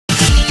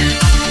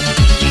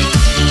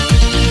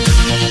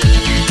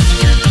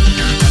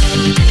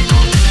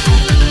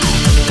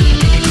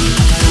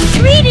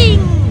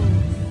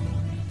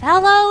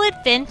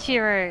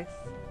adventurers.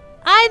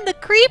 I'm the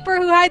creeper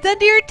who hides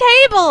under your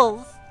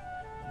tables.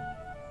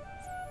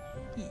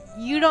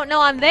 You don't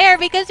know I'm there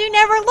because you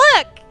never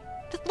look.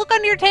 Just look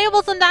under your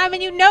table sometime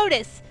and you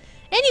notice.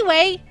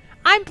 Anyway,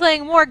 I'm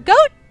playing more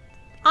goat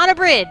on a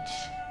bridge.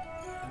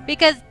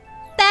 Because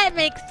that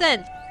makes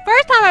sense.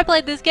 First time I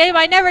played this game,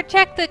 I never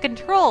checked the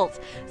controls.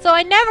 So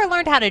I never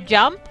learned how to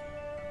jump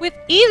with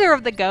either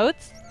of the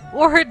goats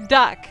or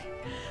duck.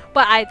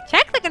 But I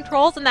checked the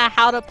controls and that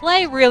how to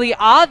play really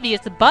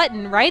obvious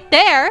button right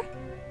there.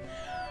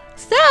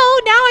 So now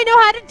I know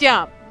how to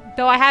jump.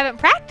 Though I haven't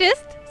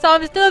practiced, so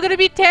I'm still going to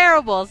be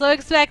terrible. So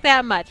expect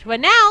that much. But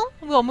now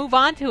we'll move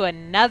on to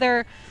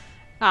another,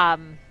 I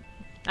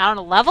don't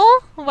know, level?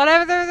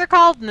 Whatever they're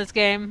called in this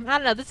game. I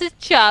don't know. This is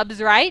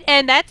Chubs, right?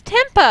 And that's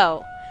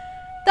Tempo.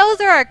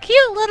 Those are our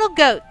cute little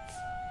goats.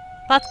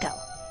 Let's go.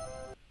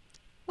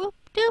 Whoop,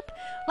 doop.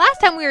 Last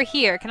time we were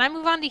here. Can I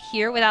move on to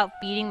here without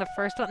beating the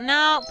first one?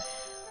 No.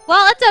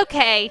 Well, it's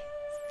okay.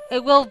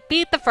 It will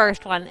beat the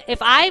first one. If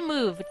I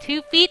move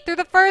 2 feet through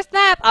the first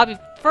map, I'll be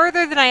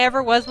further than I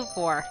ever was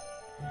before.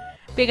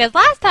 Because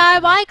last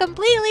time I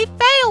completely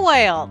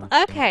fail-whaled.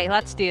 Okay,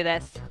 let's do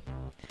this.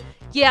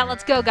 Yeah,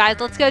 let's go, guys.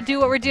 Let's go do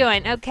what we're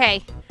doing.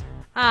 Okay.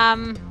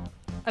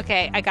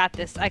 Okay, I got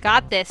this. I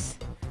got this.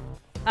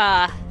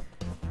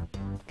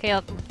 Okay,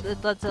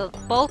 let's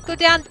both go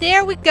down.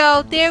 There we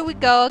go. There we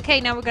go. Okay,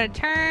 now we're gonna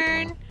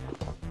turn.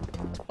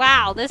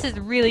 Wow, this is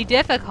really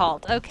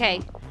difficult.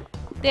 Okay.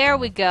 There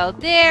we go.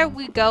 There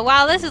we go.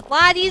 Wow, this is a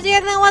lot easier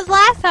than it was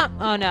last time.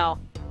 Oh, no.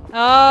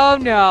 Oh,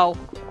 no.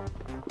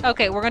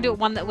 Okay, we're gonna do it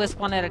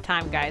one at a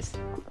time, guys.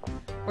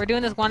 We're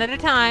doing this one at a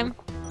time.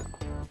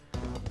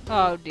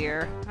 Oh,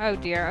 dear. Oh,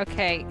 dear.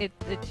 Okay, it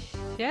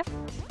shift?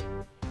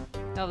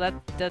 No,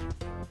 that's...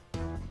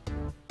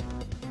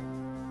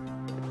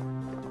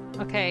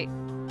 Okay.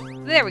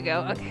 There we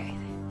go. Okay.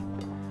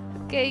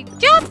 Okay,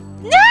 jump!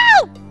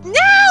 No!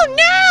 No!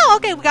 No!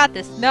 Okay, we got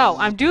this. No,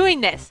 I'm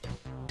doing this.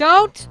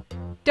 Don't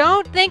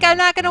think I'm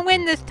not gonna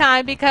win this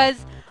time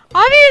because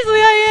obviously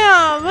I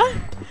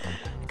am.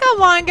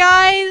 Come on,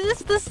 guys.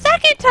 This is the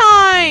second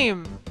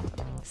time.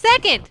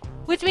 Second,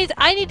 which means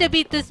I need to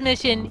beat this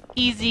mission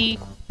easy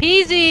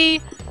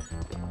peasy.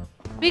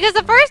 Because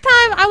the first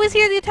time I was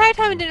here the entire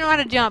time and didn't know how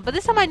to jump, but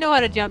this time I know how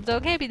to jump, so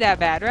it can't be that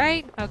bad,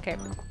 right? Okay.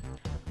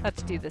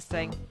 Let's do this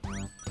thing.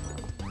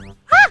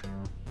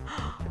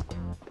 Ah!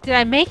 Did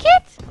I make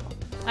it?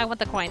 I want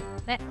the coin.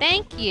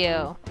 Thank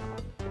you.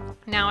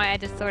 Now I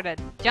just sort of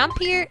jump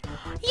here.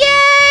 Yay!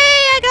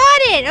 I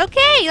got it!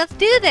 Okay, let's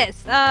do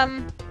this.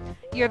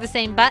 You're the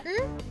same button.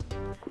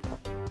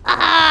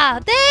 Ah!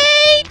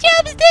 They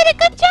Chubs did it!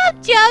 Good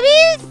job,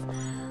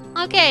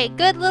 Chubbies! Okay,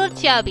 good little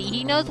Chubby.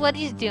 He knows what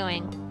he's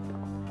doing.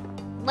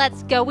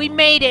 Let's go. We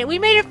made it. We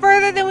made it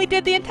further than we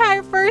did the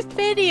entire first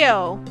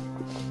video.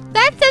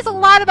 That says a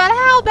lot about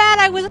how bad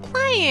I was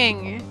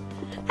playing.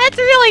 That's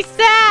really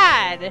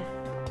sad.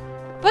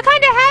 But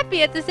kind of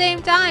happy at the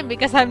same time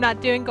because I'm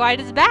not doing quite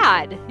as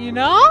bad, you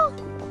know?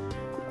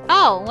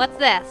 Oh, what's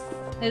this?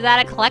 Is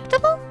that a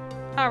collectible?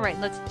 Alright,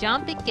 let's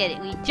jump and get it.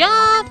 We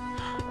jump!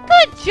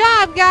 Good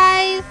job,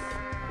 guys!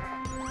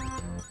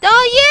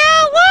 Oh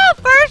yeah! Whoa!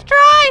 First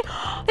try!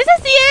 Is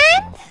this the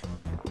end?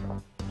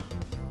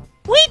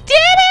 We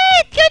did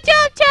it! Good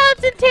job,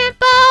 Chubs and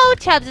Tempo!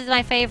 Chubs is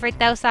my favorite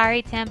though.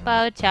 Sorry,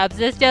 Tempo. Chubs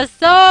is just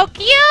so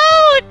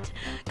cute!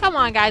 Come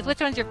on, guys. Which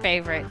one's your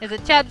favorite? Is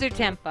it Chubs or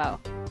Tempo?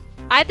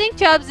 I think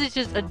Chubs is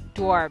just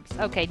adorbs.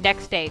 Okay,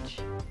 next stage.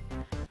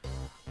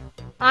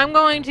 I'm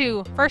going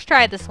to first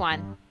try this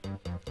one.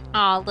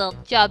 Oh, little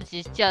Chubs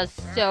is just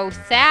so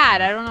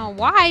sad. I don't know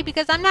why,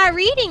 because I'm not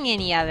reading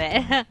any of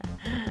it.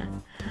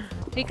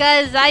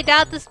 Because I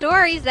doubt the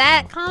story's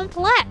that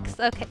complex.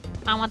 Okay,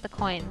 I want the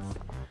coins.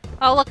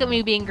 Oh, look at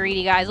me being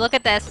greedy, guys. Look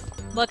at this.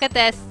 Look at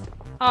this.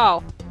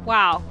 Oh,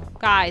 wow.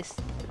 Guys,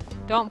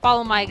 don't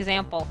follow my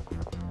example.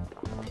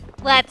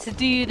 Let's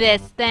do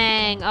this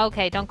thing.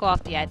 Okay, don't go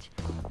off the edge.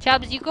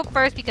 Chubs, you go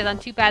first because I'm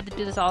too bad to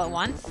do this all at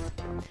once.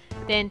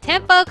 Then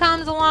Tempo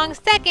comes along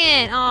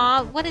second.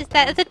 Aw, what is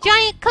that? It's a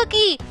giant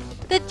cookie!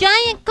 The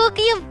giant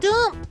cookie of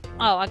doom!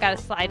 Oh, I gotta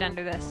slide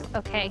under this.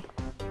 Okay.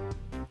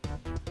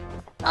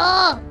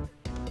 Oh!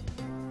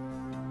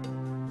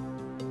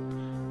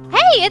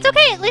 Hey, it's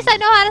okay. At least I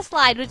know how to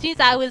slide, which means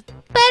I was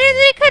better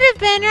than it could have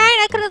been,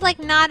 right? I could have, like,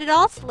 not at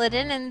all slid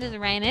in and just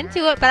ran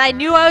into it, but I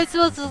knew I was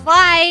supposed to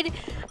slide.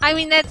 I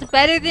mean, that's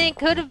better than it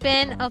could have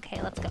been. Okay,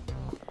 let's go.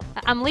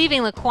 I'm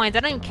leaving the coins.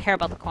 I don't even care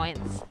about the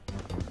coins.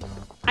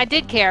 I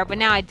did care, but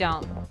now I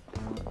don't.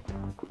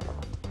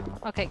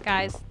 Okay,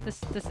 guys.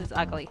 This is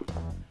ugly.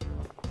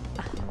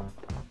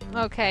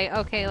 Okay,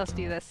 let's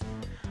do this.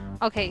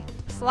 Okay,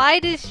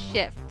 slide is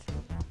shift.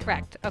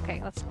 Correct.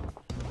 Okay, let's...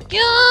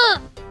 Yeah!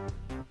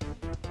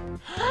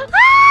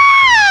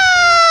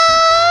 Ah!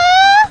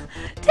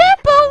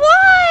 Tempo,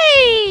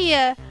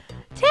 why?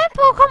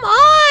 Tempo, come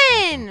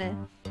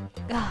on!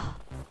 Ugh.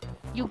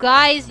 You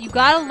guys, you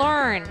gotta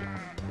learn.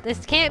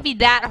 This can't be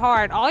that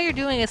hard. All you're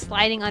doing is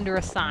sliding under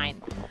a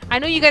sign. I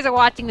know you guys are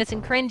watching this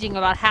and cringing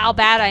about how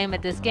bad I am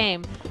at this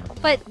game,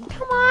 but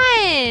come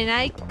on!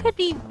 I could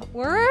be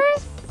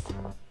worse.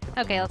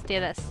 Okay, let's do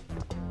this.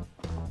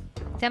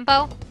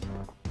 Tempo.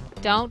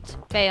 Don't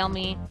fail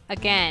me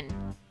again.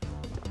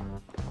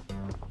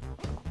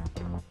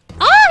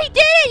 Oh, he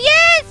did it!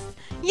 Yes!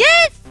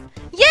 Yes!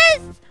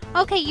 Yes!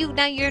 Okay,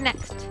 now you're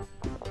next.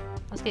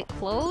 Let's get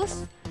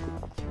close.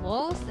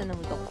 Close, and then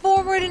we go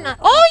forward and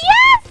oh,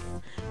 yes!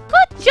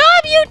 Good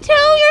job, you two!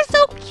 You're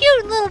so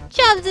cute, little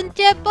Chubs and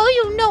Tempo.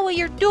 You know what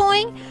you're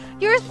doing.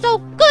 You're so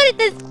good at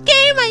this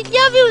game. I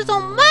love you so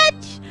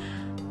much.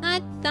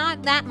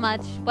 Not that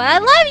much, but I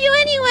love you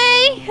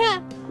anyway.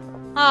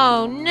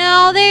 Oh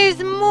no,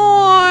 there's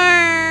more.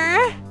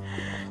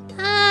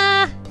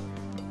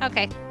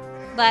 Okay,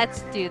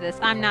 let's do this.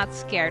 I'm not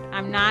scared.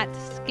 I'm not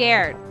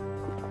scared.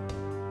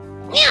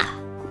 Yeah.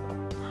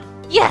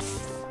 Yes.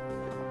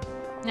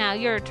 Now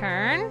your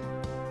turn.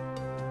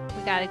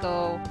 We gotta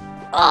go.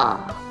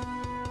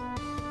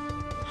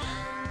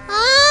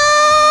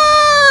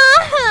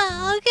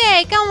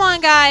 Okay, come on,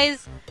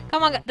 guys.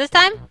 Come on, this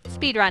time,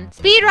 speed run.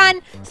 Speed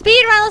run.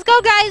 Speed run. Let's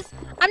go, guys.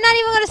 I'm not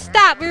even gonna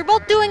stop. We were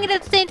both doing it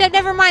at the same time.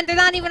 Never mind. They're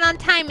not even on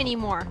time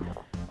anymore.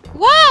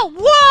 Whoa,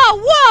 whoa,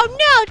 whoa.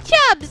 No,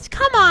 Chubs.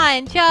 Come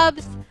on,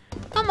 Chubs.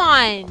 Come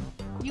on.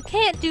 You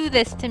can't do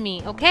this to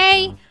me,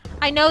 okay?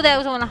 I know that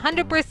was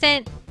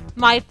 100%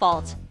 my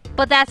fault,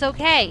 but that's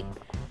okay.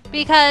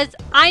 Because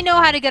I know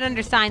how to get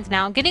under signs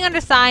now. Getting under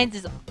signs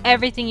is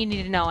everything you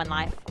need to know in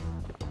life.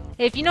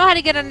 If you know how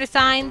to get under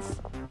signs,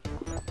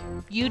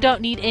 you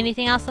don't need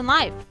anything else in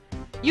life.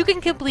 You can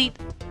complete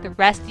the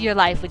rest of your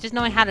life with just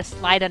knowing how to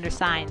slide under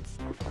signs.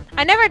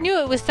 I never knew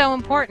it was so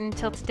important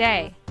until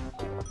today.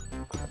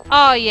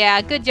 Oh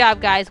yeah, good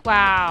job, guys.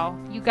 Wow,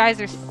 you guys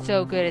are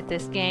so good at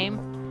this game.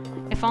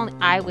 If only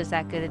I was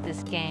that good at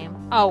this game.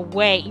 Oh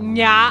wait,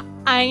 yeah,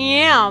 I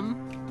am.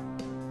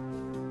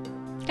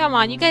 Come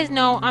on, you guys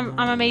know I'm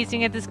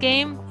amazing at this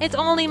game. It's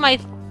only my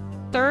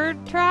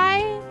 3rd try.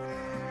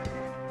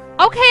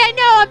 Okay, I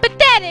know I'm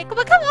pathetic,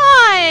 but come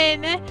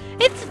on!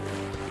 It's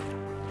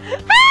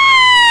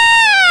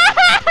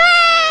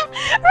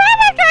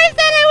Robert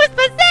said I was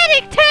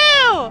pathetic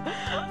too.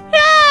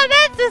 Yeah,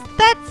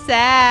 that's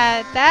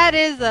sad. That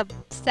is a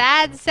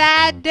sad,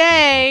 sad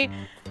day.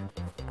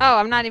 Oh,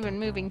 I'm not even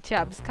moving,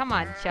 Chubs. Come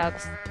on,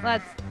 Chubs.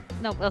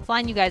 Let's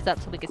line you guys up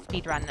so we can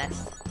speed run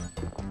this.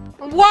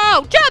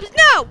 Whoa! Chubs,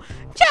 no!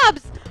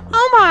 Chubs!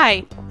 Oh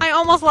my! I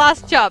almost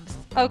lost Chubs.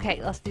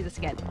 Okay, let's do this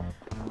again.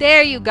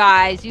 There you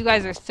guys. You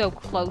guys are so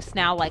close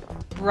now, like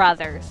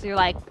brothers. You're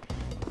like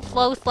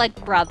close like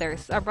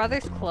brothers. Are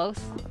brothers close?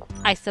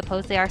 I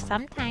suppose they are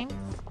sometimes.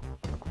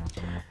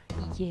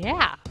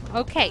 Yeah.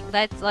 Okay,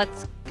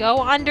 let's go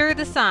under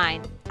the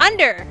sign.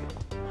 Under!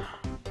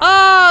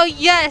 Oh,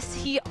 yes!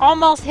 He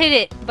almost hit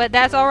it, but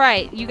that's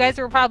alright. You guys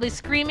were probably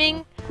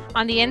screaming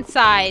on the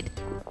inside.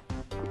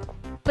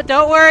 But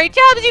don't worry,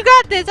 Chubs, you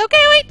got this.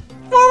 Okay, wait,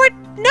 forward.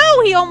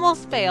 No, he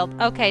almost failed.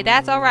 Okay,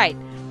 that's all right.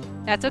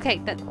 That's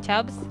okay.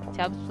 Chubs,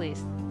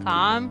 please,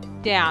 calm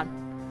down.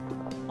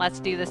 Let's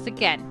do this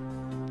again.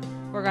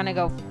 We're gonna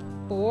go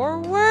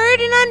forward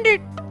and under.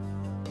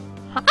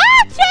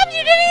 Ah, Chubs,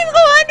 you didn't even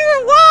go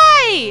under.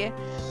 Why?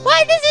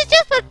 Why? This is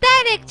just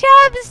pathetic,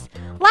 Chubs.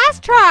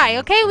 Last try,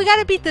 okay? We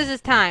gotta beat this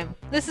time.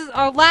 This is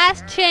our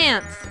last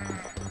chance.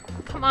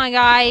 Come on,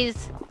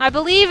 guys. I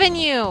believe in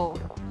you.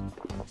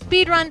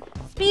 Speed run.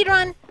 Speed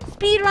run!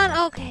 Speed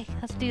run! Okay,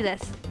 let's do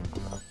this.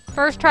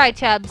 First try,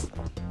 Chubs.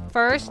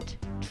 First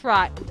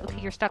try. Okay,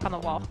 you're stuck on the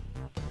wall.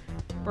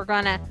 We're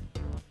gonna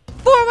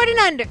forward and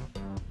under.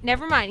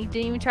 Never mind, he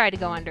didn't even try to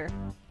go under.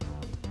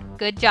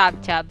 Good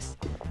job, Chubs.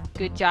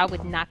 Good job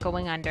with not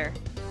going under.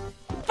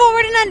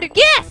 Forward and under.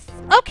 Yes!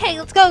 Okay,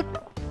 let's go.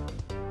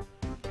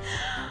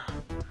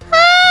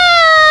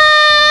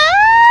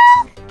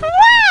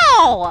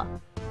 Wow!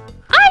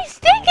 I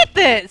stink at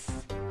this!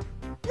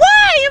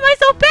 Why am I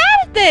so bad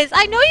at this?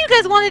 I know you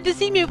guys wanted to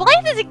see me play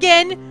this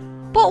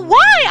again, but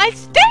why? I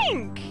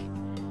stink!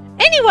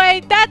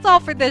 Anyway, that's all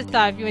for this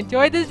time. If you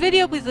enjoyed this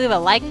video, please leave a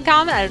like and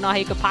comment. I don't know how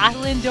you could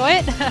possibly enjoy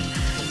it,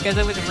 because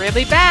it was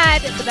really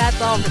bad, but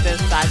that's all for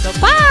this time. So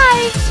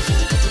bye!